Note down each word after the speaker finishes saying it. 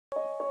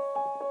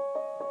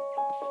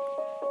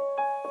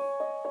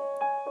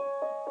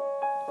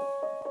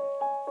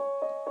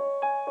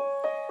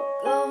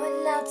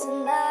out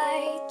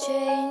tonight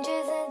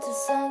changes into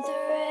something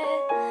red.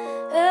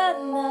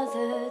 Her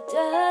mother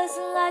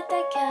doesn't like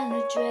that kind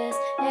of dress.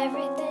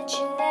 Everything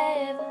she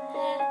never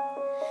had,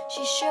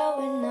 she's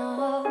showing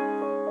off.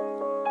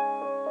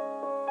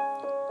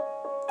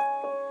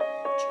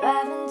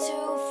 Driving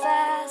too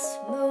fast,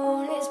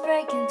 moon is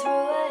breaking through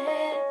her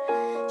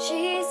hair.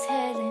 She's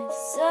heading for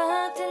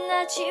something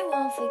that she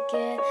won't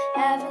forget.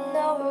 Having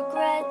no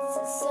regrets,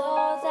 it's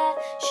all that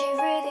she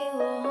really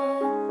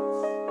wants.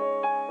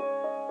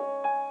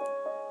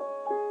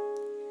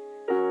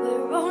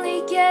 We're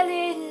only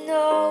getting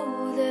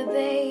older,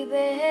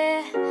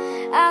 baby.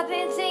 I've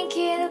been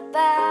thinking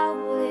about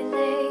it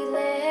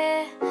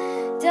lately.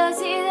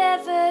 Does it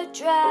ever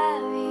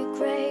drive you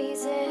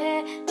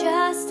crazy?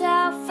 Just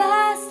how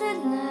fast the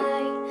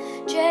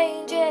night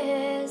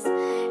changes.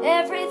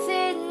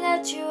 Everything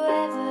that you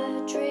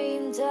ever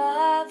dreamed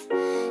of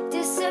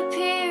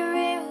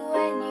disappearing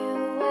when you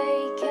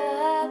wake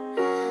up.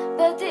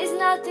 But there's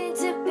nothing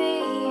to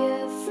be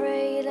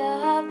afraid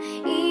of.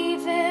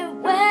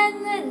 Even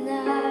when the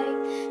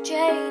night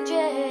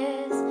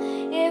changes,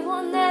 it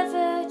will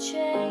never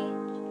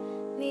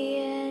change me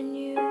and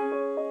you.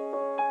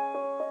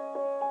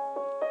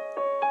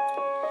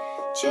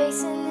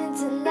 Chasing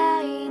into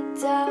night,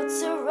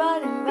 doubts are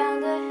running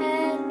round her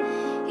head.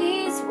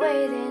 He's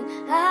waiting,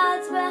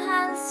 hides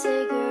behind a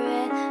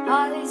cigarette.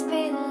 Heart is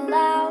beating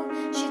loud,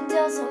 she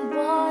doesn't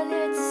want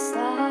it to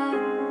stop.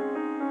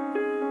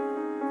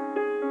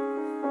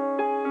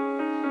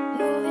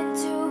 Moving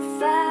too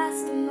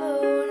fast, the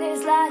moon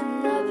is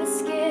lighting up her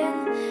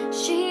skin.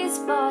 She's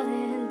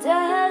falling,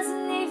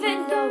 doesn't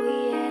even know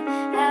it yet.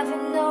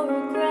 Having no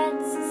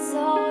regrets, it's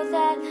all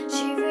that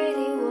she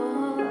really wants.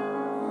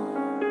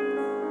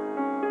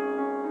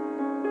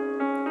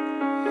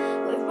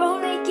 We're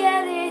only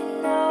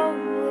getting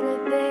older,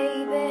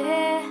 baby.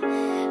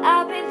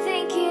 I've been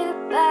thinking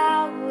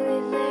about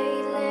it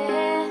lately.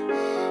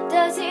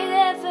 Does it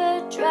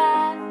ever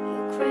drive you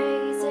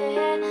crazy?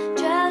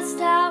 Just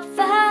how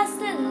fast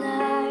the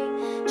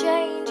night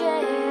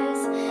changes.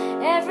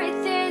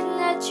 Everything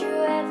that you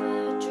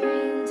ever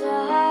dreamed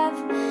of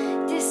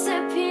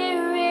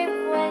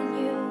disappearing when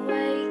you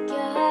wake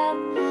up.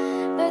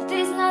 But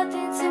there's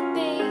nothing to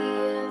be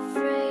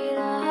afraid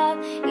of.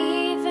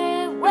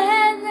 Even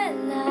when the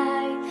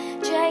night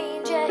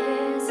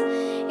changes,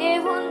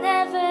 it will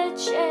never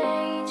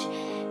change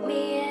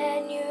me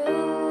and you.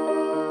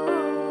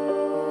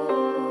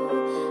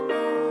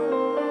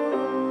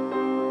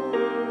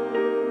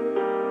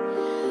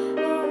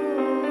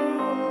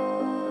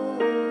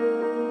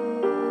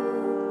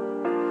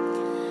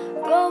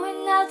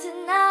 Going out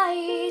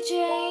tonight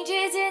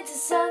changes into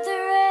something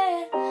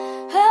red.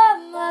 Her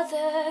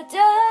mother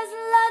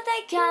doesn't like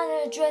that kind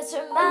of dress.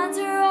 Reminds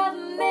her of a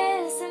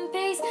missing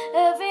piece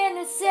of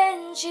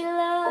innocence she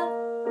loved.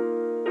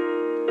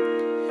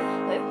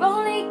 We're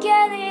only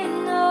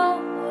getting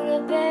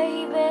older,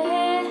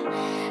 baby.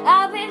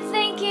 I've been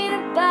thinking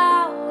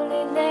about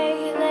it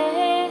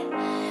lately.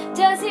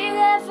 Does it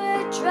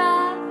ever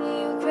drive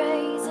you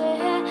crazy?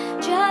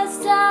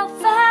 Just how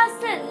fast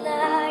the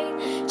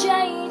night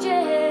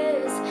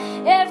changes.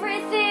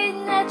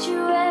 Everything that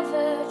you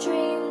ever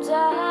dreamed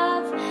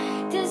of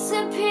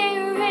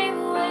disappearing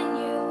when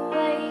you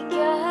wake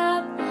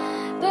up.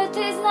 But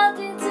there's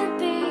nothing